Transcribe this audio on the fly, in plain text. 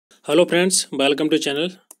Hello friends, welcome to channel.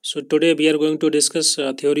 So today we are going to discuss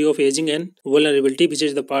theory of aging and vulnerability, which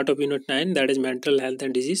is the part of UNIT-9, that is mental health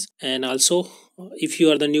and disease. And also, if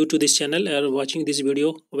you are the new to this channel or watching this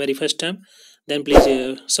video very first time, then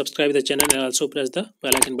please subscribe the channel and also press the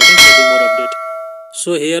bell icon button for the more update.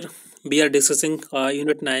 So here we are discussing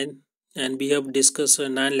UNIT-9, and we have discussed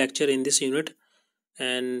 9 lecture in this unit.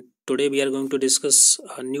 And today we are going to discuss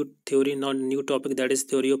a new theory, not new topic, that is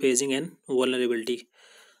theory of aging and vulnerability.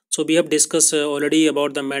 So we have discussed already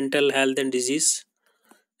about the mental health and disease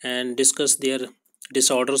and discussed their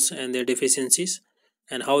disorders and their deficiencies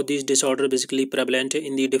and how these disorders basically prevalent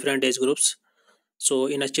in the different age groups. So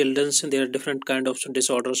in a children's there are different kind of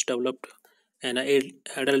disorders developed, and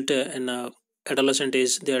adult and adolescent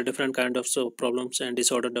age there are different kind of problems and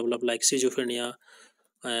disorder developed like schizophrenia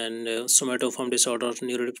and somatoform disorders,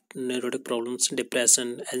 neurotic problems,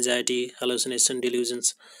 depression, anxiety, hallucination,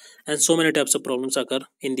 delusions, and so many types of problems occur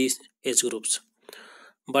in these age groups.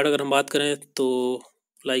 But अगर हम बात करें तो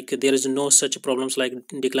like there is no such problems like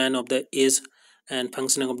decline of the age and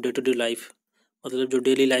functioning of day to day life. मतलब जो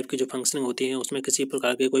daily life की जो functioning होती है उसमें किसी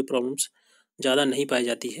प्रकार के कोई प्रॉब्लम्स ज़्यादा नहीं पाई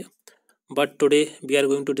जाती है. But today we are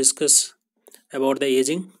going to discuss about the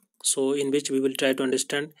ageing, so in which we will try to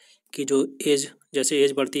understand कि जो एज जैसे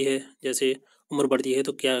एज बढ़ती है, जैसे उम्र बढ़ती है,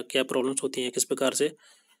 तो क्या क्या प्रॉब्लम्स होती हैं, किस प्रकार से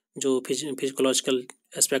जो फिजिकोलॉजिकल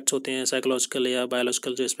एस्पेक्ट्स होते हैं, साइकोलॉजिकल या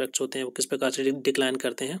बायोलॉजिकल जो एस्पेक्ट्स होते हैं वो किस प्रकार से डिक्लाइन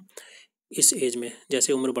करते हैं इस एज में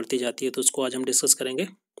जैसे उम्र बढ़ती जाती है. तो उसको आज हम डिस्कस करेंगे.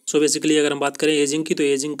 सो बेसिकली अगर हम बात करें एजिंग की, तो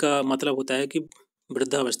एजिंग का मतलब होता है कि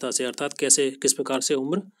वृद्धावस्था से, अर्थात कैसे किस प्रकार से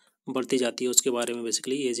उम्र बढ़ती जाती है उसके बारे में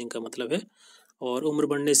बेसिकली एजिंग का मतलब है. और उम्र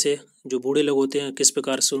बढ़ने से जो बूढ़े लोग होते हैं किस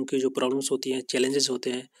प्रकार से उनकी जो प्रॉब्लम्स होती हैं, चैलेंजेस होते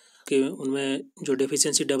हैं, कि उनमें जो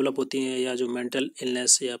डेफिशिएंसी डेवलप होती हैं या जो मेंटल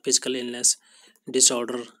इलनेस या physical illness,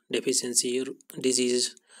 disorder, deficiency, disease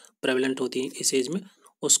prevalent होती हैं इस एज में,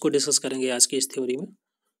 उसको डिस्कस करेंगे आज की इस थ्योरी में.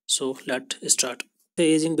 So let start.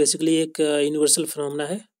 Ageing basically एक यूनिवर्सल फिनोमेना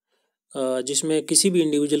है जिसमें किसी भी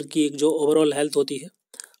इंडिविजुअल की एक जो ओवरऑल हेल्थ होती है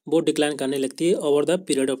वो डिक्लाइन करने लगती है over the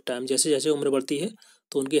period of time. जैसे जैसे उम्र बढ़ती है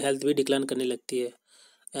तो उनकी हेल्थ भी डिक्लाइन करने लगती है.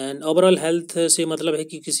 एंड ओवरऑल हेल्थ से मतलब है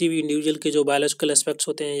कि किसी भी इंडिविजुअल के जो बायोलॉजिकल एस्पेक्ट्स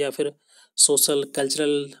होते हैं या फिर सोशल,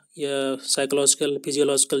 कल्चरल या साइकोलॉजिकल,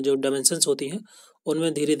 फिजियोलॉजिकल जो डायमेंशंस होती हैं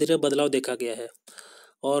उनमें धीरे धीरे बदलाव देखा गया है.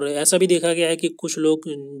 और ऐसा भी देखा गया है कि कुछ लोग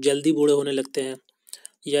जल्दी बूढ़े होने लगते हैं,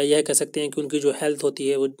 या यह कह सकते हैं कि उनकी जो हेल्थ होती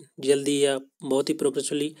है वो जल्दी या बहुत ही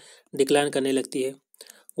प्रोग्रेसिवली डिक्लाइन करने लगती है.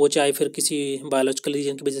 वो चाहे फिर किसी बायोलॉजिकल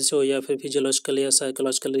रीजन की वजह से हो या फिर फिजियोलॉजिकल या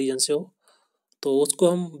साइकोलॉजिकल रीजन से हो. तो उसको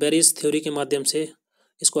हम वेरियस थ्योरी के माध्यम से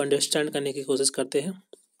इसको अंडरस्टैंड करने की कोशिश करते हैं.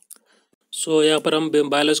 सो यहाँ पर हम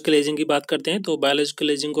बायोलॉजिकल एजिंग की बात करते हैं. तो बायोलॉजिकल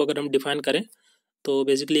एजिंग को अगर हम डिफाइन करें तो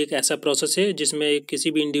बेसिकली एक ऐसा प्रोसेस है जिसमें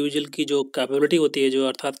किसी भी इंडिविजुअल की जो कैपेबिलिटी होती है, जो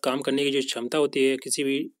अर्थात काम करने की जो क्षमता होती है किसी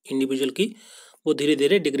भी इंडिविजुअल की, वो धीरे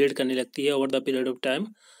धीरे डिग्रेड करने लगती है over the period of time.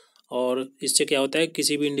 और इससे क्या होता है,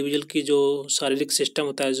 किसी भी इंडिविजुअल की जो शारीरिक सिस्टम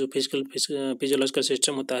होता है, जो फिजियोलॉजिकल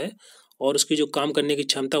सिस्टम होता है, और उसकी जो काम करने की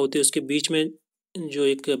क्षमता होती है, उसके बीच में जो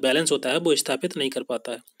एक बैलेंस होता है वो स्थापित नहीं कर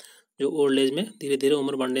पाता है. जो ओल्ड एज में धीरे धीरे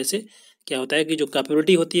उम्र बढ़ने से क्या होता है कि जो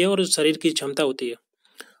कैपेबिलिटी होती है और शरीर की क्षमता होती है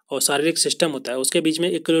और शारीरिक सिस्टम होता है उसके बीच में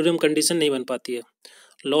इक्विलिब्रियम कंडीशन नहीं बन पाती है,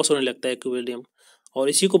 लॉस होने लगता है इक्विलिब्रियम. और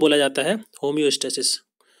इसी को बोला जाता है होम्योस्टेसिस.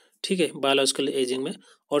 ठीक है, बायोलॉजिकल एजिंग में.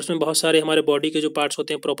 और उसमें बहुत सारे हमारे बॉडी के जो पार्ट्स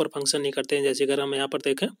होते हैं प्रॉपर फंक्शन नहीं करते हैं. जैसे अगर हम यहाँ पर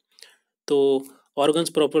देखें तो ऑर्गन्स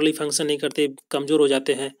प्रॉपरली फंक्शन नहीं करते, कमज़ोर हो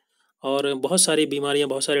जाते हैं, और बहुत सारी बीमारियाँ,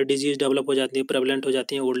 बहुत सारे डिजीज़ डेवलप हो जाती हैं, प्रेवलेंट हो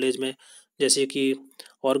जाती हैं ओल्ड एज में. जैसे कि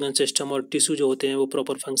ऑर्गन सिस्टम और टिश्यू जो होते हैं वो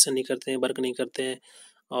प्रॉपर फंक्शन नहीं करते हैं, वर्क नहीं करते हैं,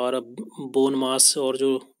 और बोन मास और जो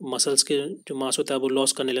मसल्स के जो मास होता है वो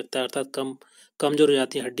लॉस करने लगता है, अर्थात कमज़ोर हो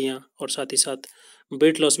जाती हैं हड्डियाँ, और साथ ही साथ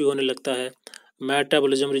वेट लॉस भी होने लगता है.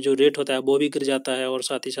 मेटाबॉलिज्म जो रेट होता है वो भी गिर जाता है, और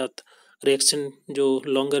साथ ही साथ रिएक्शन जो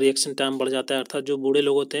लॉन्गर रिएक्शन टाइम बढ़ जाता है, अर्थात जो बूढ़े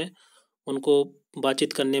लोग होते हैं उनको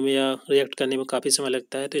बातचीत करने में या रिएक्ट करने में काफ़ी समय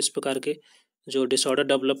लगता है. तो इस प्रकार के जो डिसऑर्डर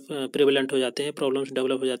डेवलप प्रिवेलेंट हो जाते हैं, प्रॉब्लम्स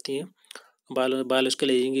डेवलप हो जाती हैं बायोलॉजिकल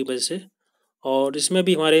एजिंग की वजह से. और इसमें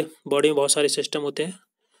भी हमारे बॉडी में बहुत सारे सिस्टम होते हैं,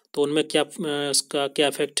 तो उनमें क्या इसका क्या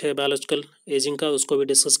इफेक्ट है बायोलॉजिकल एजिंग का, उसको भी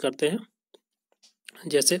डिस्कस करते हैं.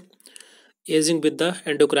 जैसे ageing with the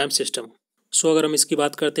endocrine system. सो अगर हम इसकी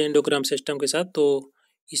बात करते हैं एंडोक्राइन सिस्टम के साथ, तो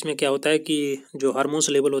इसमें क्या होता है कि जो हार्मोन्स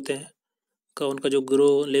लेवल होते हैं का उनका जो ग्रो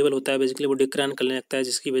लेवल होता है बेसिकली वो डिक्लाइन करने लगता है,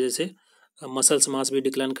 जिसकी वजह से मसल्स मास भी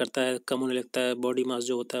डिक्लाइन करता है, कम होने लगता है, बॉडी मास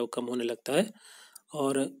जो होता है वो कम होने लगता है.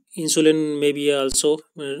 और इंसुलिन में भी आल्सो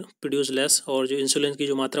प्रोड्यूस लेस, और जो इंसुलिन की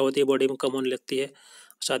जो मात्रा होती है बॉडी में कम होने लगती है.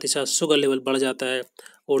 साथ ही साथ शुगर लेवल बढ़ जाता है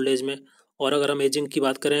ओल्ड एज में. और अगर हम एजिंग की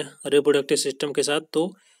बात करें रिप्रोडक्टिव सिस्टम के साथ,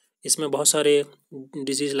 तो इसमें बहुत सारे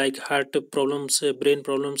disease like heart problems, brain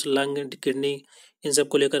problems, lung, kidney, इन सब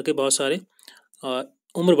को लेकर के बहुत सारे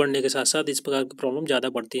उम्र बढ़ने के साथ साथ इस प्रकार की प्रॉब्लम ज़्यादा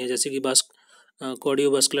बढ़ती हैं, जैसे कि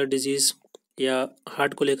कार्डियोवास्कुलर डिजीज़ या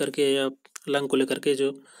हार्ट को लेकर के या लंग को लेकर के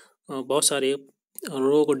जो बहुत सारे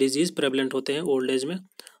रोग और डिजीज़ प्रेवलेंट होते हैं ओल्ड एज में।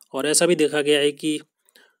 और ऐसा भी देखा गया है कि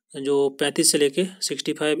जो 35 से लेके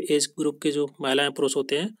 65 एज ग्रुप के जो महिलाएं पुरुष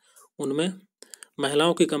होते हैं, उनमें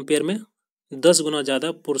महिलाओं की कंपेयर में 10 गुना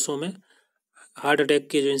ज़्यादा पुरुषों में हार्ट अटैक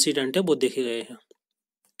के जो इंसिडेंट है वो देखे गए हैं।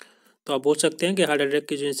 तो आप बोल सकते हैं कि हार्ट अटैक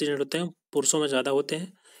के जो इंसिडेंट होते हैं पुरुषों में ज़्यादा होते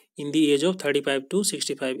हैं इन दी as of 35 to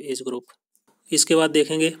 65 age group. इसके बाद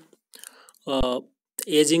देखेंगे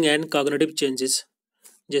एजिंग एंड कॉग्निटिव चेंजेस,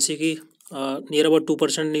 जैसे कि नियर अबाउट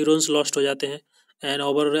 2% न्यूरॉन्स लॉस्ट हो जाते हैं एंड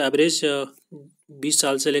ओवर एवरेज 20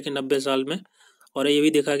 साल से लेकर 90 साल में। और ये भी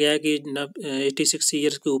देखा गया है कि 86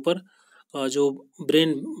 ईयर्स के ऊपर जो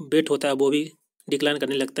ब्रेन वेट होता है वो भी डिक्लाइन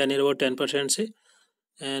करने लगता है नियर अबाउट 10% से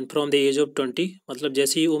and from the age of 20, मतलब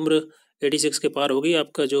जैसे ही उम्र 86 के पार होगी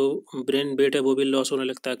आपका जो ब्रेन वेट है वो भी लॉस होने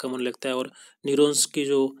लगता है, कम होने लगता है, और न्यूरॉन्स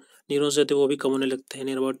रहते हैं वो भी कम होने लगते हैं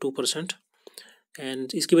नियर अबाउट 2%।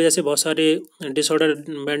 एंड इसकी वजह से बहुत सारे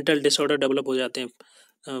मेंटल डिसऑर्डर डेवलप हो जाते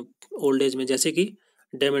हैं ओल्ड एज में, जैसे कि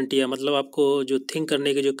डेमेंटिया, मतलब आपको जो थिंक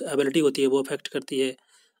करने की जो एबिलिटी होती है वो अफेक्ट करती है,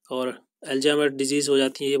 और अल्जाइमर डिजीज़ हो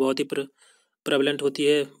जाती है, ये बहुत ही प्रेवलेंट होती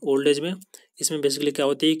है ओल्ड एज में। इसमें बेसिकली क्या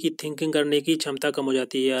होती है कि थिंकिंग करने की क्षमता कम हो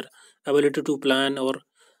जाती है यार, एबिलिटी टू प्लान, और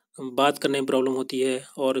बात करने में प्रॉब्लम होती है,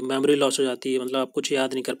 और मेमोरी लॉस हो जाती है, मतलब आप कुछ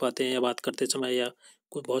याद नहीं कर पाते हैं या बात करते समय, या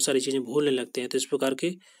कुछ बहुत सारी चीज़ें भूलने लगते हैं। तो इस प्रकार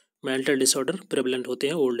के मेंटल डिसऑर्डर प्रेवलेंट होते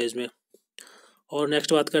हैं ओल्ड एज में। और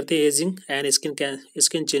नेक्स्ट बात करते हैं एजिंग एंड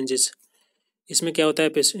स्किन चेंजेस। इसमें क्या होता है,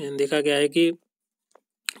 देखा गया है कि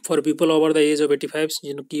for people over the age of 85,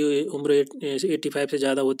 जिनकी उम्र 85 से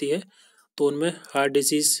ज़्यादा होती है, तो उनमें हार्ट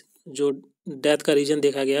डिसीज़ जो डेथ का रीज़न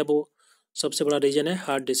देखा गया है वो सबसे बड़ा रीज़न है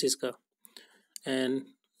हार्ट डिसीज़ का, and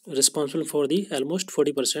responsible for the almost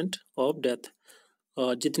 40% of death.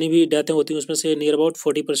 जितनी भी डेथें होती हैं उसमें से near about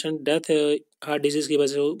 40% death heart disease की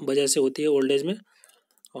वजह से होती है ओल्ड एज में।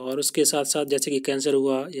 और उसके साथ साथ जैसे कि कैंसर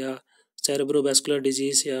हुआ, या सेरेब्रोवास्कुलर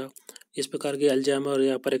डिजीज़, या इस प्रकार के अल्जाइमर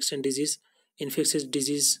या पार्किंसन डिजीज़, इन्फेक्शियस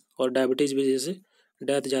डिजीज़ और डायबिटीज़ वजह से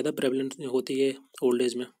डेथ ज़्यादा प्रेवलेंट होती है ओल्ड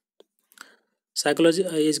एज में। साइकोलॉजी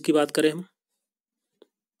एज की बात करें हम,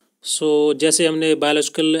 जैसे हमने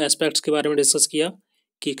बायोलॉजिकल एस्पेक्ट्स के बारे में डिस्कस किया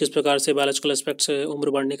कि किस प्रकार से बायोलॉजिकल एस्पेक्ट्स उम्र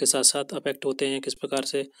बढ़ने के साथ साथ अफेक्ट होते हैं, किस प्रकार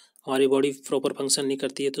से हमारी बॉडी प्रॉपर फंक्शन नहीं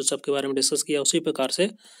करती है, तो सब के बारे में डिस्कस किया। उसी प्रकार से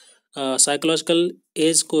साइकोलॉजिकल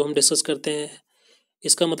एज को हम डिस्कस करते हैं।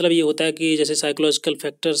 इसका मतलब ये होता है कि जैसे साइकोलॉजिकल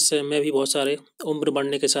फैक्टर्स में भी बहुत सारे उम्र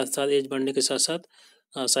बढ़ने के साथ साथ, एज बढ़ने के साथ साथ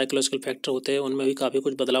साइकोलॉजिकल फैक्टर होते हैं, उनमें भी काफ़ी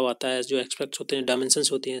कुछ बदलाव आता है। जो एक्सपेक्ट्स होते हैं,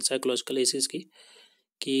 डायमेंशंस होती हैं साइकोलॉजिकल एजेस की,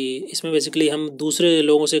 कि इसमें बेसिकली हम दूसरे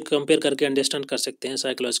लोगों से कंपेयर करके अंडरस्टैंड कर सकते हैं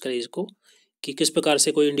साइकोलॉजिकल एज को, कि किस प्रकार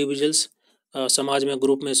से कोई इंडिविजुअल्स समाज में,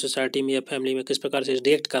 ग्रुप में, सोसाइटी में या फैमिली में किस प्रकार से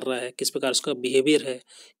रिएक्ट कर रहा है, किस प्रकार उसका बिहेवियर है,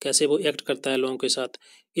 कैसे वो एक्ट करता है लोगों के साथ।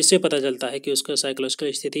 इससे पता चलता है कि उसका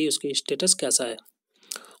साइकोलॉजिकल स्थिति, उसकी स्टेटस कैसा है।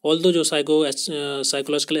 ऑल्दो जो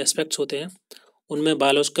साइकोलॉजिकल एस्पेक्ट्स होते हैं उनमें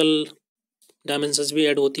बायोलॉजिकल डायमेंशंस भी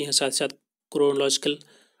ऐड होती हैं, साथ साथ क्रोनोलॉजिकल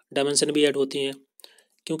डायमेंशन भी ऐड होती हैं,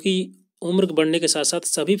 क्योंकि उम्र बढ़ने के साथ साथ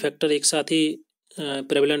सभी फैक्टर एक साथ ही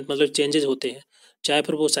प्रेवलेंट, मतलब चेंजेस होते हैं, चाहे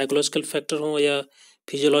फिर वो साइकोलॉजिकल फैक्टर हों या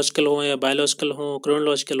फिजियोलॉजिकल हों या बायोलॉजिकल हों,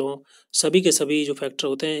 क्रोनोलॉजिकल हों, सभी के सभी जो फैक्टर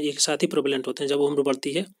होते हैं एक साथ ही प्रेवलेंट होते हैं जब उम्र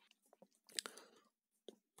बढ़ती है।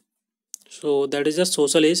 So that is the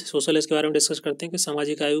social as. Social as के बारे में डिस्कस करते हैं कि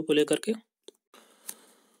सामाजिक आयु को लेकर के।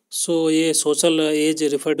 ये social as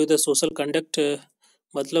refer to the social conduct,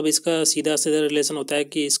 मतलब इसका सीधा सीधा रिलेशन होता है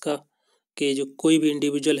कि इसका, कि जो कोई भी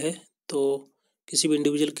इंडिविजुअल है, तो किसी भी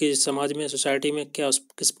इंडिविजुअल के समाज में, सोसाइटी में क्या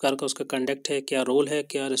किस प्रकार का उसका कंडक्ट है, क्या रोल है,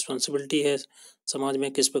 क्या रिस्पॉन्सिबिलिटी है समाज में,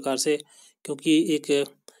 किस प्रकार से, क्योंकि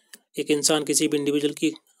एक इंसान, किसी भी इंडिविजुअल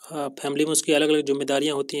की फैमिली में उसकी अलग अलग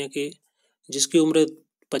जिम्मेदारियां होती हैं, कि जिसकी उम्र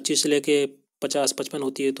 25 से लेके 50-55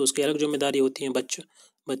 होती है तो उसकी अलग जिम्मेदारी होती हैं,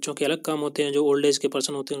 बच्चों के अलग काम होते हैं, जो ओल्ड एज के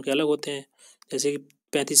पर्सन होते हैं उनके अलग होते हैं, जैसे कि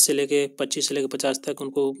 35 से लेके 25 से लेके 50 तक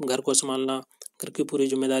उनको घर को संभालना, घर की पूरी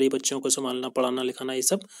जिम्मेदारी, बच्चों को संभालना, पढ़ाना लिखाना, ये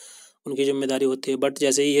सब उनकी जिम्मेदारी होती है। बट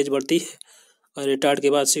जैसे ही एज बढ़ती है और रिटायर्ड के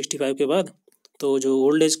बाद 65 के बाद, तो जो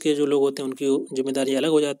ओल्ड एज के जो लोग होते हैं उनकी जिम्मेदारी अलग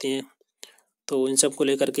हो जाती हैं। तो इन सब को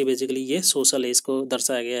लेकर के बेसिकली ये सोशल एज को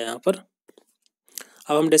दर्शाया गया है यहाँ पर।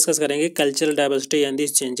 अब हम डिस्कस करेंगे cultural diversity and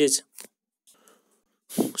this changes.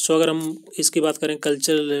 अगर हम इसकी बात करें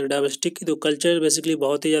कल्चरल डाइवर्सिटी की, तो कल्चर बेसिकली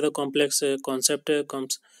बहुत ही ज़्यादा कॉम्प्लेक्स कॉन्सेप्ट है।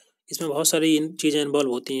 इसमें बहुत सारी चीज़ें इन्वॉल्व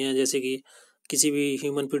होती हैं, जैसे कि किसी भी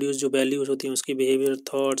ह्यूमन प्रोड्यूस जो वैल्यूज़ होती हैं उसकी behaviour,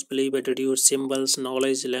 thoughts, believe, attitude, symbols,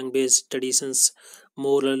 knowledge, language, traditions,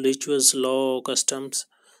 moral, rituals, law, customs.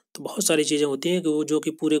 तो बहुत सारी चीज़ें होती हैं कि वो जो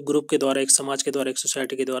कि पूरे ग्रुप के द्वारा, एक समाज के द्वारा, एक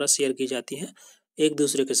सोसाइटी के द्वारा शेयर की जाती हैं एक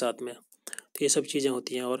दूसरे के साथ में। तो ये सब चीज़ें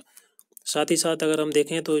होती हैं। और साथ ही साथ अगर हम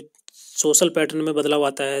देखें तो सोशल पैटर्न में बदलाव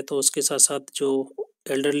आता है, तो उसके साथ साथ जो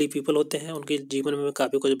एल्डरली पीपल होते हैं उनके जीवन में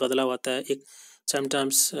काफ़ी कुछ बदलाव आता है, एक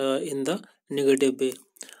sometimes in the negative way.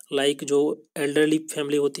 Like जो एल्डरली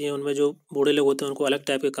फैमिली होती है उनमें जो बूढ़े लोग होते हैं उनको अलग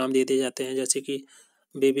टाइप के काम दे दिए जाते हैं, जैसे कि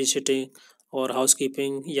बेबी सिटिंग और हाउस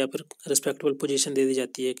कीपिंग, या फिर रिस्पेक्टेबल पोजीशन दे दी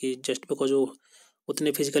जाती है कि जस्ट बिकॉज वो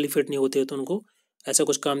उतने फिजिकली फिट नहीं होते तो उनको ऐसा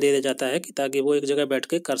कुछ काम दे दिया जाता है कि ताकि वो एक जगह बैठ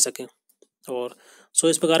के कर सकें। और सो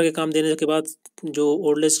इस प्रकार के काम देने के बाद जो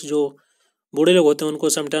ओल्ड एज जो बूढ़े लोग होते हैं उनको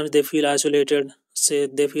समटाइम्स दे फील आइसोलेटेड, से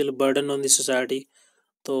they feel burden on the society.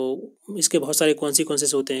 तो इसके बहुत सारे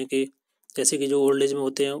कॉन्सिक्वेंसेस होते हैं कि जैसे कि जो ओल्ड एज में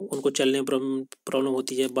होते हैं उनको चलने में प्रॉब्लम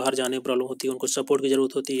होती है, बाहर जाने में प्रॉब्लम होती है, उनको सपोर्ट की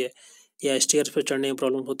ज़रूरत होती है, या स्टेयर्स पर चढ़ने में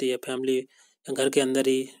प्रॉब्लम होती है, फैमिली या घर के अंदर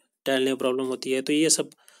ही टहलने में प्रॉब्लम होती है। तो ये सब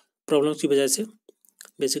प्रॉब्लम्स की वजह से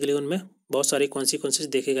बेसिकली उनमें बहुत सारे कॉन्सिक्वेंसेस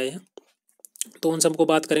देखे गए हैं। तो उन सबको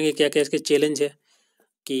बात करेंगे क्या क्या इसके चैलेंज है,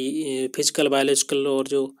 कि फिजिकल, बायोलॉजिकल और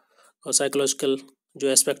जो साइकोलॉजिकल जो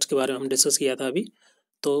एस्पेक्ट्स के बारे में हम डिस्कस किया था अभी।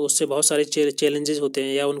 तो उससे बहुत सारे चैलेंजेस होते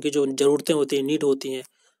हैं, या उनकी जो ज़रूरतें होती हैं, नीड होती हैं,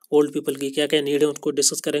 ओल्ड पीपल की क्या क्या नीड है उनको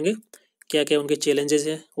डिस्कस करेंगे, क्या क्या उनके चैलेंजेस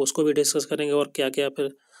हैं उसको भी डिस्कस करेंगे, और क्या क्या फिर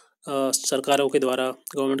सरकारों के द्वारा,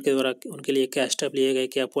 गवर्नमेंट के द्वारा उनके लिए क्या स्टेप लिए गए,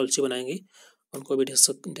 क्या पॉलिसी बनाएंगी, उनको भी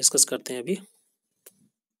डिस्कस करते हैं अभी।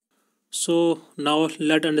 So now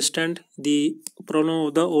let understand the problem of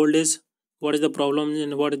the old age. What is the problem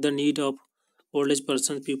and what is the need of old age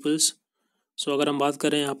person peoples? So अगर हम बात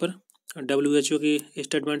करें यहाँ पर WHO की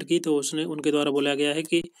स्टेटमेंट की, तो उसने उनके द्वारा बोला गया है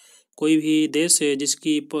कि कोई भी देश है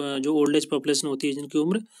जिसकी जो ओल्ड एज पॉपुलेशन होती है, जिनकी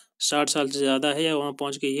उम्र 60 साल से ज़्यादा है या वहाँ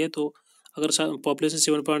पहुँच गई है, तो अगर पॉपुलेशन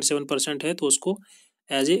 7.7% है तो उसको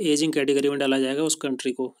एज ए एजिंग कैटेगरी में डाला जाएगा। उस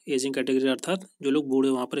कंट्री को एजिंग कैटेगरी, अर्थात जो लोग बूढ़े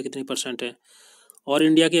वहाँ पर कितने परसेंट हैं। और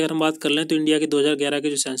इंडिया की अगर हम बात कर लें तो इंडिया के 2011 के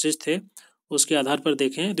जो सेंसस थे उसके आधार पर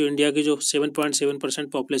देखें तो इंडिया की जो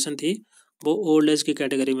 7.7% पॉपुलेशन थी वो ओल्ड एज की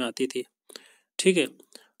कैटेगरी में आती थी। ठीक है।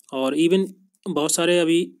 और इवन बहुत सारे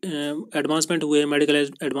अभी एडवांसमेंट हुए हैं, मेडिकल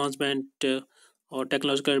एडवांसमेंट और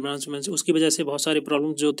टेक्नोलॉजिकल एडवांसमेंट, उसकी वजह से बहुत सारी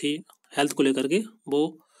प्रॉब्लम्स जो थी हेल्थ को लेकर के वो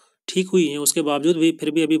ठीक हुई हैं। उसके बावजूद भी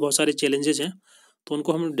फिर भी अभी बहुत सारे चैलेंजेस हैं, तो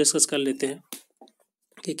उनको हम डिस्कस कर लेते हैं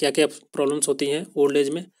कि क्या क्या प्रॉब्लम्स होती हैं ओल्ड एज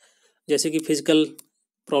में। जैसे कि physical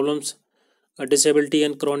problems, disability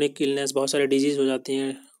and chronic illness, बहुत सारे डिजीज़ हो जाती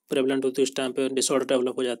हैं, प्रेवलेंट होती है उस टाइम पे, डिसऑर्डर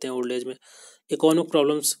डेवलप हो जाते हैं ओल्ड एज में। इकोनॉमिक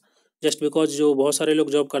प्रॉब्लम्स, जस्ट बिकॉज जो बहुत सारे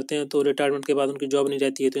लोग जॉब करते हैं तो रिटायरमेंट के बाद उनकी जॉब नहीं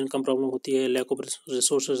रहती है तो इनकम प्रॉब्लम होती है, लैक ऑफ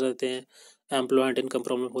रिसोर्सेज रहते हैं, एम्प्लॉयमेंट इनकम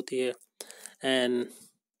प्रॉब्लम होती है। And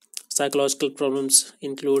psychological problems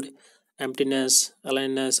include emptiness,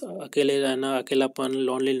 अलाइननेस, अकेले रहना, अकेलापन,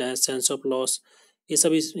 लॉनलीनेस, सेंस ऑफ लॉस।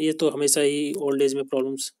 ये तो हमेशा ही ओल्ड एज में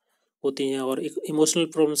प्रॉब्लम्स होती हैं। और इमोशनल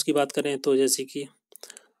प्रॉब्लम्स की बात करें तो जैसे कि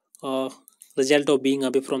result of being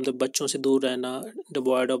away from the, बच्चों से दूर रहना,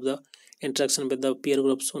 devoid of the interaction with the peer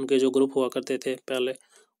groups, उनके जो ग्रुप हुआ करते थे पहले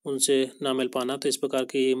उनसे ना मिल पाना, तो इस प्रकार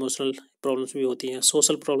की इमोशनल प्रॉब्लम्स भी होती हैं।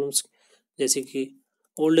 सोशल प्रॉब्लम्स, जैसे कि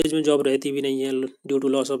ओल्ड एज में जॉब रहती भी नहीं है due to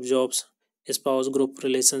loss of jobs, spouse, group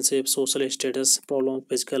relationship, social status problem,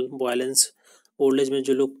 physical violence. Old age में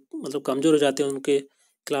जो लोग मतलब कमज़ोर हो जाते हैं उनके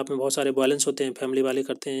खिलाफ में बहुत सारे वायलेंस होते हैं, फैमिली वाले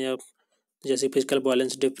करते हैं, या जैसे physical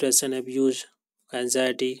violence, depression, abuse,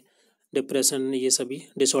 anxiety, depression, ये सभी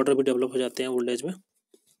डिसऑर्डर भी डेवलप हो जाते हैं ओल्ड एज में।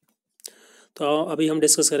 तो अभी हम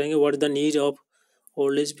डिस्कस करेंगे what is the need of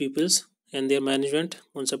old age peoples and there management,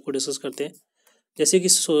 उन सबको डिस्कस करते हैं। जैसे कि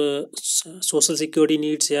सोशल सिक्योरिटी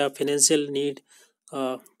नीड्स या financial need,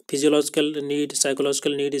 physiological need,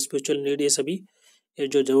 psychological need, spiritual need, ये सभी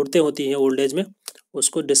जो ज़रूरतें होती हैं ओल्ड एज में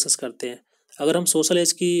उसको डिस्कस करते हैं। अगर हम सोशल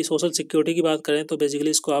सिक्योरिटी की बात करें तो बेसिकली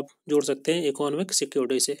इसको आप जोड़ सकते हैं इकोनॉमिक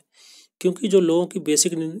सिक्योरिटी से, क्योंकि जो लोगों की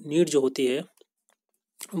बेसिक नीड जो होती है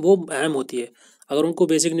वो अहम होती है। अगर उनको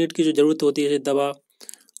बेसिक नीड की जो ज़रूरत होती है जैसे दवा,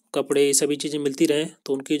 कपड़े, ये सभी चीज़ें मिलती रहें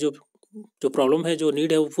तो उनकी जो जो प्रॉब्लम है, जो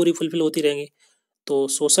नीड है, वो पूरी फुलफिल होती रहेंगी। तो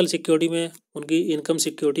सोशल सिक्योरिटी में उनकी इनकम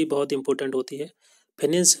सिक्योरिटी बहुत इंपॉर्टेंट होती है।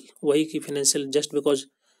 फाइनेंशियल, वही की फाइनेंशियल, जस्ट बिकॉज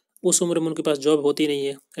उस उम्र में उनके पास जॉब होती नहीं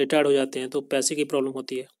है, रिटायर्ड हो जाते हैं तो पैसे की प्रॉब्लम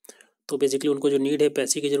होती है। तो बेसिकली उनको जो नीड है,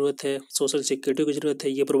 पैसे की ज़रूरत है, सोशल सिक्योरिटी की ज़रूरत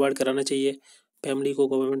है, ये प्रोवाइड कराना चाहिए फैमिली को,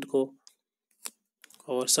 गवर्नमेंट को।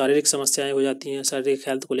 और शारीरिक समस्याएं हो जाती हैं, शारीरिक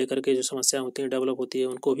हेल्थ को लेकर के जो समस्याएं होती हैं, डेवलप होती है,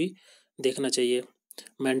 उनको भी देखना चाहिए।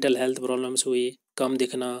 मेंटल हेल्थ प्रॉब्लम्स हुई, कम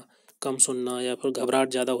दिखना, कम सुनना, या फिर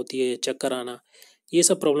घबराहट ज़्यादा होती है, चक्कर आना, ये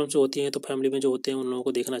सब प्रॉब्लम्स जो होती हैं तो फैमिली में जो होते हैं उन लोगों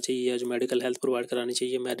को देखना चाहिए, या जो मेडिकल हेल्थ प्रोवाइड करानी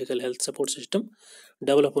चाहिए, medical health support system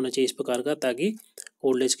develop होना चाहिए इस प्रकार का, ताकि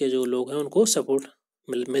ओल्ड एज के जो लोग हैं उनको सपोर्ट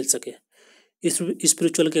मिल सके। इस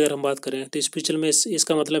स्पिरिचुअल की अगर हम बात करें तो स्पिरिचुअल में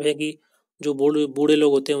इसका मतलब है कि जो बूढ़े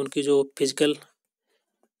लोग होते हैं उनकी जो फिजिकल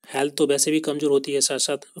हेल्थ तो वैसे भी कमज़ोर होती है, साथ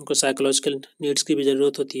साथ उनको साइकोलॉजिकल नीड्स की भी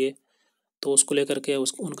ज़रूरत होती है। तो उसको लेकर के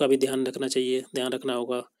उनका भी ध्यान रखना चाहिए, ध्यान रखना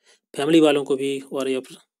होगा फैमिली वालों को भी, और या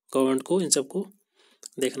गवर्नमेंट को, इन सबको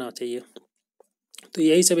देखना चाहिए। तो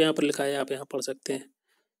यही सब यहाँ पर लिखा है, आप यहाँ पढ़ सकते हैं।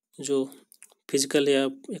 जो फिजिकल या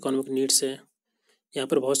इकोनॉमिक नीड्स हैं, यहाँ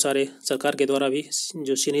पर बहुत सारे सरकार के द्वारा भी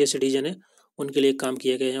जो सीनियर सिटीजन है उनके लिए काम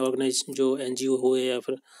किए गए हैं, ऑर्गेनाइज जो NGO हुए या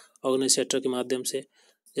फिर ऑर्गेनाइज सेक्टर के माध्यम से।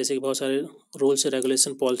 जैसे कि बहुत सारे रूल्स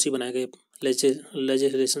रेगुलेशन पॉलिसी बनाए गए,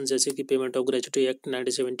 लेजिस्लेशन, जैसे कि payment of gratuity act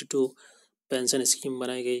 1972, pension scheme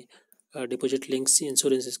बनाई गई, deposit links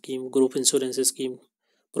insurance scheme, group insurance scheme,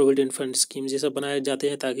 provident fund scheme, ये सब बनाए जाते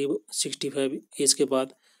हैं ताकि 65 एज के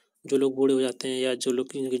बाद जो लोग बूढ़े हो जाते हैं या जो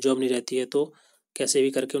लोग की जॉब नहीं रहती है तो कैसे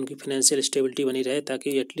भी करके उनकी फाइनेंशियल स्टेबिलिटी बनी रहे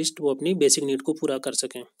ताकि एटलीस्ट वो अपनी बेसिक नीड को पूरा कर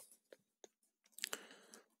सकें।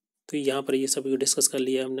 तो यहाँ पर ये सब डिस्कस कर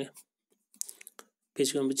लिया हमने।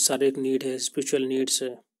 फिजिकल शारीरिक नीड है, स्पिरिचुअल नीड्स है।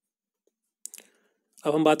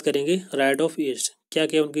 अब हम बात करेंगे राइट ऑफ एज, क्या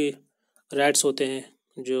क्या उनकी राइट्स होते हैं।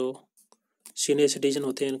 जो सीनियर सिटीजन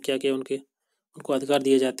होते हैं क्या क्या उनको अधिकार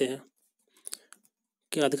दिए जाते हैं,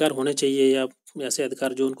 क्या अधिकार होने चाहिए या ऐसे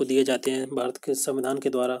अधिकार जो उनको दिए जाते हैं भारत के संविधान के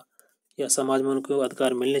द्वारा या समाज में उनको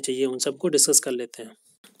अधिकार मिलने चाहिए, उन सबको डिस्कस कर लेते हैं।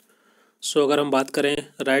 सो अगर हम बात करें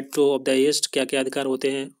right two of the age, क्या क्या अधिकार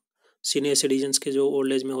होते हैं सीनियर सिटीजन्स के जो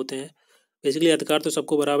ओल्ड एज में होते हैं। बेसिकली अधिकार तो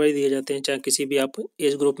सबको बराबर ही दिए जाते हैं, चाहे किसी भी आप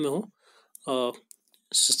एज ग्रुप में हो,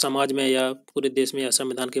 समाज में या पूरे देश में या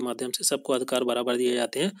संविधान के माध्यम से सबको अधिकार बराबर दिए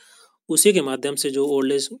जाते हैं। उसी के माध्यम से जो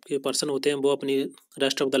ओल्ड एज के पर्सन होते हैं वो अपनी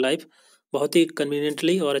रेस्ट ऑफ द लाइफ बहुत ही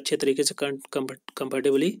कन्वीनियंटली और अच्छे तरीके से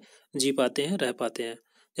कंफर्टेबली जी पाते हैं, रह पाते हैं।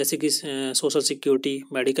 जैसे कि सोशल सिक्योरिटी,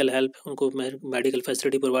 मेडिकल हेल्प, उनको मेडिकल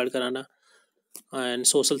फैसिलिटी प्रोवाइड कराना, and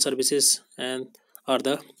social services and are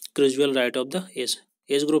the क्रूजुअल right of the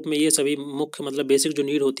age group में। ये सभी मुख्य मतलब बेसिक जो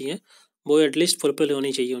नीड होती हैं वो एटलीस्ट फुलफिल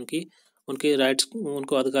होनी चाहिए, उनके राइट्स,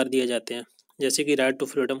 उनको अधिकार दिए जाते हैं। जैसे कि राइट टू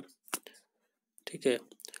फ्रीडम, ठीक है,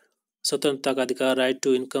 स्वतंत्रता का अधिकार, राइट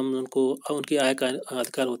टू इनकम, उनको उनकी आय का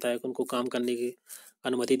अधिकार होता है, उनको काम करने की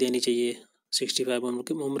अनुमति देनी चाहिए 65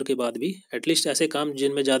 उम्र के बाद भी। एटलीस्ट ऐसे काम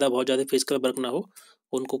जिनमें बहुत ज़्यादा फिजिकल वर्क ना हो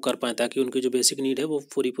उनको कर पाएँ ताकि उनकी जो बेसिक नीड है वो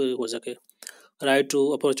पूरी हो सके। Right to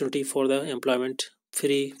opportunity for the employment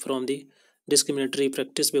free from the discriminatory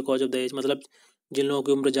practice because of the age, मतलब जिन लोगों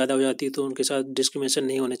की उम्र ज़्यादा हो जाती है तो उनके साथ डिस्क्रिमिनेशन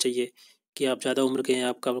नहीं होने चाहिए कि आप ज़्यादा उम्र के हैं,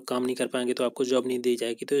 आपका काम नहीं कर पाएंगे तो आपको जॉब नहीं दी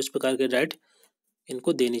जाएगी। तो इस प्रकार के राइट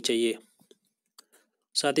इनको देनी चाहिए।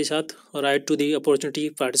 साथ ही साथ right to the opportunity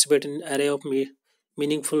participate in array of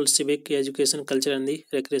meaningful civic education culture and the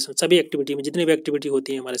recreation, सभी एक्टिविटी में, जितनी भी एक्टिविटी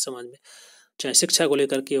होती है हमारे समाज में, चाहे शिक्षा को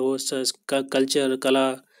लेकर के हो, कल्चर, कला,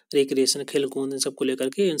 रिक्रिएशन, खेल कूद, इन सब को लेकर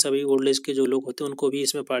के इन सभी ओल्ड एज के जो लोग होते हैं उनको भी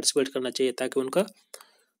इसमें पार्टिसिपेट करना चाहिए ताकि उनका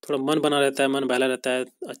थोड़ा मन बना रहता है, मन बहला रहता है,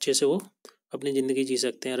 अच्छे से वो अपनी ज़िंदगी जी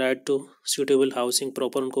सकते हैं। Right to suitable housing,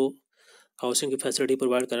 proper उनको हाउसिंग की फैसिलिटी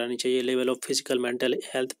प्रोवाइड करानी चाहिए। Level of physical mental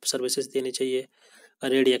health services देनी चाहिए।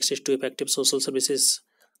 Ready access to effective social services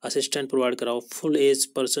assistant provide कराओ। Full as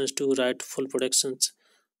person to right full protection,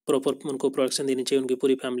 proper उनको प्रोटेक्शन देनी चाहिए उनकी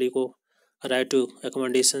पूरी फैमिली को। राइट टू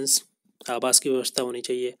एकोमोडेशंस, आवास की व्यवस्था होनी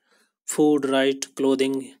चाहिए। फूड, राइट,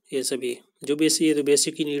 क्लोथिंग, ये सभी जो ये तो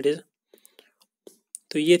बेसिक ही नीड है।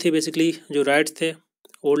 तो ये थे बेसिकली जो राइट्स थे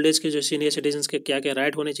ओल्ड एज के जो सीनियर सिटीजन्स के, क्या क्या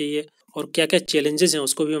राइट होने चाहिए और क्या क्या चैलेंजेस हैं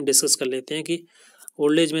उसको भी हम डिस्कस कर लेते हैं कि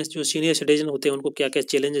ओल्ड एज में जो सीनियर सिटीजन होते हैं उनको क्या क्या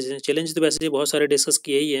चैलेंजेस हैं। चैलेंज तो वैसे बहुत सारे डिस्कस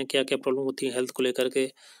किए ही हैं, क्या क्या प्रॉब्लम होती है हेल्थ को लेकर के,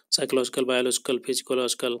 साइकोलॉजिकल, बायोलॉजिकल,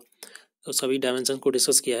 फिजिकोलॉजिकल, तो सभी डायमेंशन को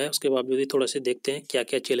डिस्कस किया है। उसके बावजूद भी थोड़ा से देखते हैं क्या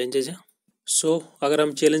क्या चैलेंजेस हैं। अगर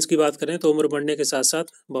हम चैलेंज की बात करें तो उम्र बढ़ने के साथ साथ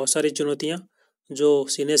बहुत सारी चुनौतियाँ जो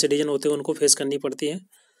सीनियर सिटीजन होते हैं उनको फेस करनी पड़ती हैं।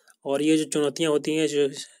 और ये जो चुनौतियाँ होती हैं जो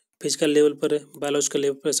फिजिकल लेवल पर, बायोलॉजिकल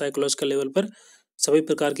लेवल पर, साइकोलॉजिकल लेवल पर सभी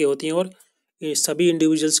प्रकार की होती हैं और ये सभी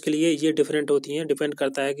इंडिविजुअल्स के लिए ये डिफरेंट होती हैं। डिपेंड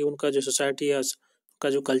करता है कि उनका जो सोसाइटी या उनका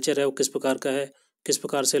जो कल्चर है वो किस प्रकार का है, किस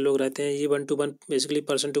प्रकार से लोग रहते हैं। ये 1 to 1 basically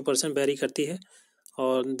person to person very करती है।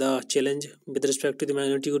 और the challenge with respect to the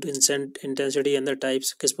magnitude, intensity and the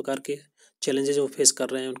types, किस प्रकार के चैलेंजेस वो फेस कर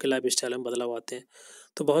रहे हैं, उनके लाइफ स्टाइल में बदलाव आते हैं।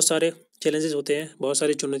 तो बहुत सारे चैलेंजेस होते हैं, बहुत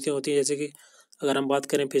सारी चुनौतियाँ होती हैं। जैसे कि अगर हम बात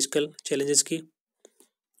करें फिजिकल चैलेंजेस की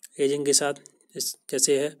एजिंग के साथ,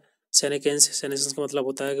 जैसे है सेनेकेंस का मतलब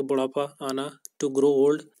होता है कि बुढ़ापा आना, टू ग्रो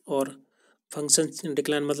ओल्ड, और फंक्शन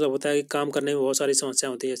डिक्लाइन मतलब होता है कि काम करने में बहुत सारी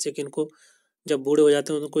समस्याएं होती है। जैसे कि इनको जब बूढ़े हो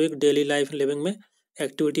जाते हैं तो उनको एक डेली लाइफ लिविंग में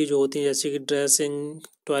एक्टिविटी जो होती है जैसे कि ड्रेसिंग,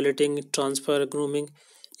 टॉयलेटिंग, ट्रांसफ़र, ग्रूमिंग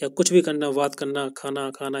या कुछ भी करना, बात करना, खाना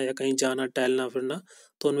खाना या कहीं जाना, टहलना फिरना,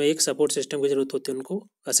 तो उनमें एक सपोर्ट सिस्टम की ज़रूरत होती है, उनको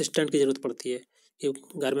असिस्टेंट की ज़रूरत पड़ती है कि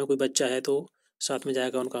घर में कोई बच्चा है तो साथ में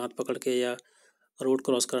जाएगा उनका हाथ पकड़ के, या रोड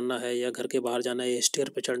क्रॉस करना है या घर के बाहर जाना है या स्टेयर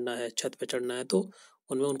पे चढ़ना है, छत पे चढ़ना है, तो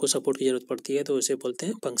उनमें उनको सपोर्ट की ज़रूरत पड़ती है, तो इसे बोलते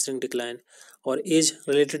हैं फंक्शनिंग डिक्लाइन। और एज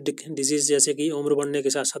रिलेटेड डिजीज़, जैसे कि उम्र बढ़ने के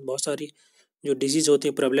साथ साथ बहुत सारी जो डिजीज़ होती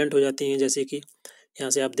हैं प्रेवलेंट हो जाती हैं, जैसे कि यहाँ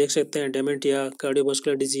से आप देख सकते हैं डेमेंटिया,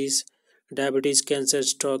 cardiovascular disease, diabetes, cancer,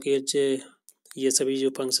 stroke, ये सभी जो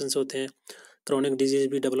फंक्शंस होते हैं, क्रॉनिक डिजीज़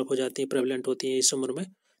भी डेवलप हो जाती हैं, प्रेवलेंट होती हैं इस उम्र में।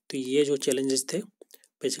 तो ये जो चैलेंजेस थे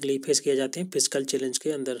बेसिकली फेस किए जाते हैं फिजिकल चैलेंज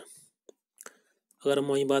के अंदर। अगर हम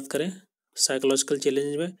वहीं बात करें साइकोलॉजिकल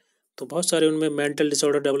चैलेंज में, तो बहुत सारे उनमें मेंटल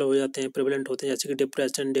डिसऑर्डर डेवलप हो जाते हैं, प्रेवलेंट होते हैं, जैसे कि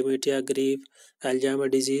depression, dementia, grief, Alzheimer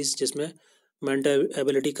disease, जिसमें मेंटल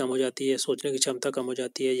एबिलिटी कम हो जाती है, सोचने की क्षमता कम हो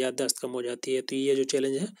जाती है, याददाश्त कम हो जाती है। तो ये जो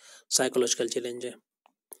चैलेंज है साइकोलॉजिकल चैलेंज है।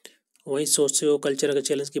 वहीं सोशियो कल्चरल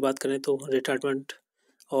चैलेंज की बात करें तो रिटायरमेंट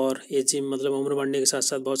और एजिंग, मतलब उम्र बढ़ने के साथ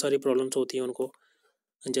साथ बहुत सारी प्रॉब्लम्स होती हैं उनको,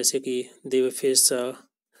 जैसे कि दे फेस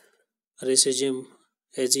रेसिज्म,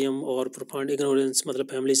 एजियम और प्रोफाउंड इग्नोरेंस, मतलब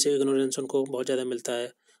फैमिली से इग्नोरेंस उनको बहुत ज़्यादा मिलता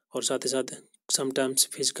है, और साथ ही साथ समटाइम्स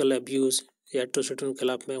फिजिकल अब्यूज़ या एट्रोसिटी उनके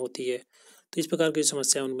खिलाफ में होती है। तो इस प्रकार की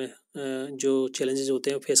समस्या उनमें जो चैलेंजेस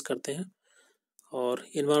होते हैं फेस करते हैं। और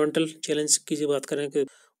इन्वायरमेंटल चैलेंज की जो बात करें कि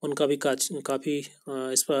उनका भी काफ़ी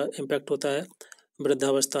इस पर इम्पैक्ट होता है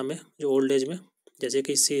वृद्धावस्था में, जो ओल्ड एज में, जैसे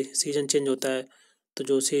कि सीजन चेंज होता है, तो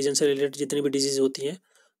जो सीजन से रिलेटेड जितनी भी डिजीज़ होती हैं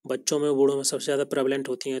बच्चों में बूढ़ों में सबसे ज़्यादा प्रेवलेंट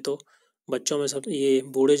होती हैं। तो बच्चों में सब ये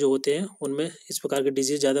बूढ़े जो होते हैं उनमें इस प्रकार की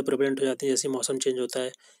डिजीज़ ज़्यादा प्रेवलेंट हो जाती है, जैसे मौसम चेंज होता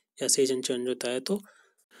है या सीजन चेंज होता है। तो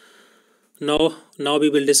now we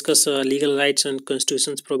will discuss legal rights and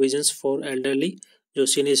constitution provisions for elderly. जो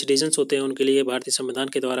सीनियर सिटीजन्स होते हैं उनके लिए भारतीय संविधान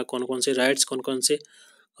के द्वारा कौन कौन से राइट्स, कौन कौन से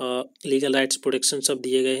लीगल राइट्स प्रोटेक्शन सब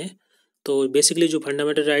दिए गए हैं। तो बेसिकली जो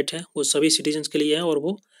फंडामेंटल राइट हैं वो सभी सिटीजन्स के लिए हैं, और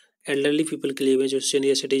वो एल्डरली पीपल के लिए भी, जो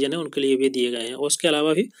सीनियर सिटीजन है उनके लिए भी दिए गए हैं। और उसके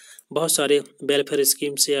अलावा भी बहुत सारे वेलफेयर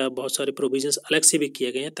स्कीम्स या बहुत सारे प्रोविजंस अलग से भी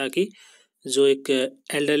किए गए हैं, ताकि जो एक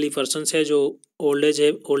एल्डरली पर्सनस है, जो ओल्ड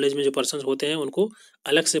एज में जो पर्सनस होते हैं उनको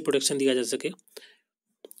अलग से प्रोटेक्शन दिया जा सके।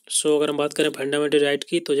 सो अगर हम बात करें फंडामेंटल राइट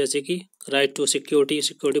की, तो जैसे कि राइट टू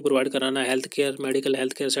सिक्योरिटी प्रोवाइड कराना, health care, medical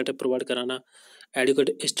health care setup provide कराना,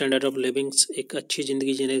 एडिक्वेट स्टैंडर्ड ऑफ लिविंग्स, एक अच्छी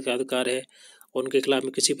ज़िंदगी जीने का अधिकार है, और उनके खिलाफ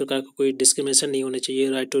में किसी प्रकार का कोई डिस्क्रिमिनेशन नहीं होनी चाहिए।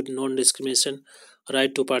 Right to non discrimination,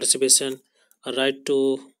 right to participation, right to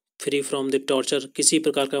free from the torture, किसी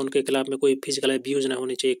प्रकार का उनके खिलाफ में कोई फिजिकल अब्यूज़ ना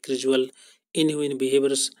होनी चाहिए, क्रिजुअल इनह्यूमन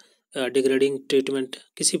बिहेवियर्स, डिग्रेडिंग ट्रीटमेंट,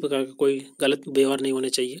 किसी प्रकार का कोई गलत व्यवहार नहीं होने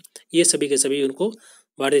चाहिए। ये सभी के सभी उनको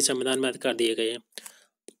भारतीय संविधान में अधिकार दिए गए हैं।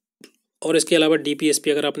 और इसके अलावा DPSP,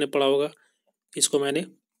 अगर आपने पढ़ा होगा, इसको मैंने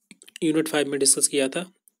यूनिट 5 में डिस्कस किया था।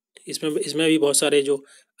 इसमें भी बहुत सारे जो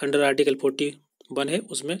अंडर आर्टिकल 41 है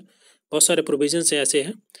उसमें बहुत सारे प्रोविजंस ऐसे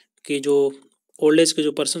हैं कि जो ओल्ड एज के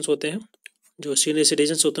जो पर्सन्स होते हैं, जो सीनियर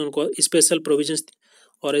सिटीजन्स होते हैं, उनको स्पेशल प्रोविजंस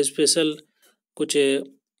और स्पेशल कुछ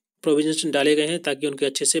प्रोविजंस डाले गए हैं, ताकि उनके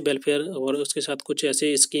अच्छे से वेलफेयर, और उसके साथ कुछ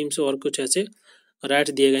ऐसे स्कीम्स और कुछ ऐसे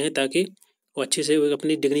राइट्स दिए गए हैं ताकि वो अच्छे से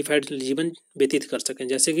अपनी डिग्निफाइड जीवन व्यतीत कर सकें।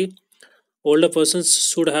 जैसे कि older persons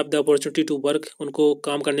should have the opportunity to work, उनको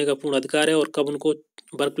काम करने का पूर्ण अधिकार है, और कब उनको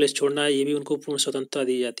वर्क प्लेस छोड़ना है ये भी उनको पूर्ण स्वतंत्रता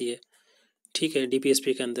दी जाती है, ठीक है,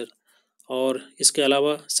 DPSP के अंदर। और इसके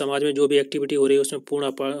अलावा समाज में जो भी एक्टिविटी हो रही है उसमें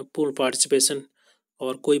पूर्ण पार्टिसिपेशन,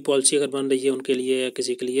 और कोई पॉलिसी अगर बन रही है उनके लिए या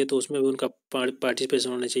किसी के लिए, तो उसमें भी उनका पार्टिसिपेशन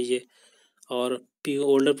होना चाहिए। और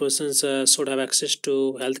older persons should have access to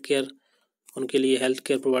health care, उनके लिए हेल्थ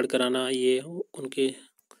केयर प्रोवाइड कराना, ये उनके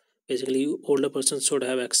basically older persons should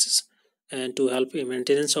have access and to help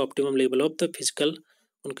maintenance optimum level of the physical,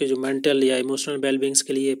 उनके जो मेंटल या इमोशनल वेलबींग्स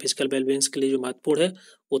के लिए, फिजिकल वेलबींग्स के लिए जो महत्वपूर्ण है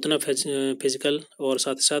उतना फिजिकल और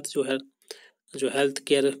साथ ही साथ जो हेल्थ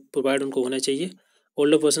केयर प्रोवाइड उनको होना चाहिए।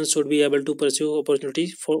 Older person should be able to pursue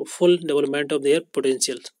opportunities for full development of their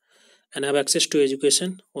potential and have access to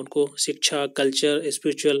education, उनको शिक्षा, कल्चर,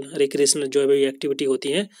 स्पिरिचुअल, रिक्रिएशनल जो भी एक्टिविटी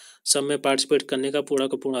होती हैं सब में पार्टिसिपेट करने का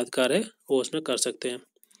पूर्ण अधिकार है, वो उसमें कर सकते हैं।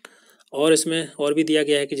 और इसमें और भी दिया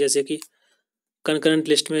गया है कि जैसे कि कंकरेंट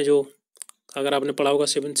लिस्ट में, जो अगर आपने पढ़ा होगा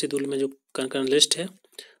 7th शेड्यूल में जो कंकरेंट लिस्ट है,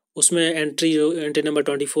 उसमें एंट्री नंबर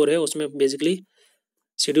 24 है, उसमें बेसिकली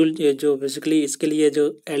शेड्यूल जो बेसिकली इसके लिए जो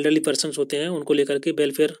एल्डरली पर्सन्स होते हैं उनको लेकर के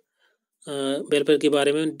वेलफेयर के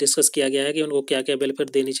बारे में डिस्कस किया गया है कि उनको क्या क्या वेलफेयर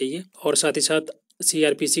देनी चाहिए। और साथ ही साथ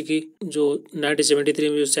CRPC की जो 1973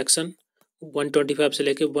 में जो सेक्शन 125 से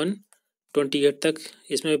लेकर 128 तक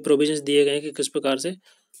इसमें प्रोविजंस दिए गए हैं कि किस प्रकार से,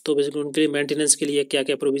 तो बेसिकली उनके लिए मेंटेनेंस के लिए क्या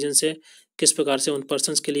क्या प्रोविजंस है, किस प्रकार से उन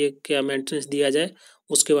पर्सन्स के लिए क्या मेंटेनेंस दिया जाए,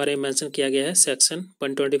 उसके बारे में मेंशन किया गया है सेक्शन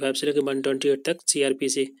 125 से लेकर 128 तक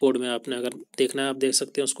CRPC कोड में। आपने अगर देखना है आप देख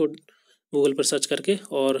सकते हैं उसको गूगल पर सर्च करके।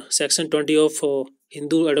 और section 20 of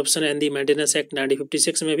Hindu adoption and the maintenance act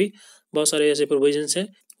 1956 में भी बहुत सारे ऐसे प्रोविजंस हैं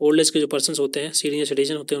ओल्ड एज के जो पर्सन होते हैं, सीनियर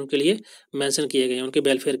सिटीजन होते हैं, उनके लिए मेंशन किए गए हैं, उनके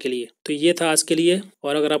वेलफेयर के लिए। तो ये था आज के लिए,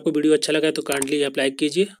 और अगर आपको वीडियो अच्छा लगा तो काइंडली आप लाइक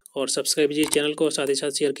कीजिए और सब्सक्राइब कीजिए चैनल को, और साथ ही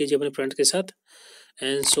साथ शेयर कीजिए अपने फ्रेंड्स के साथ।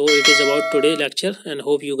 And so it is about today lecture, and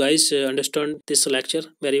hope you guys understand this lecture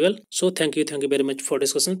very well. So thank you very much for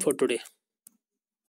discussion for today.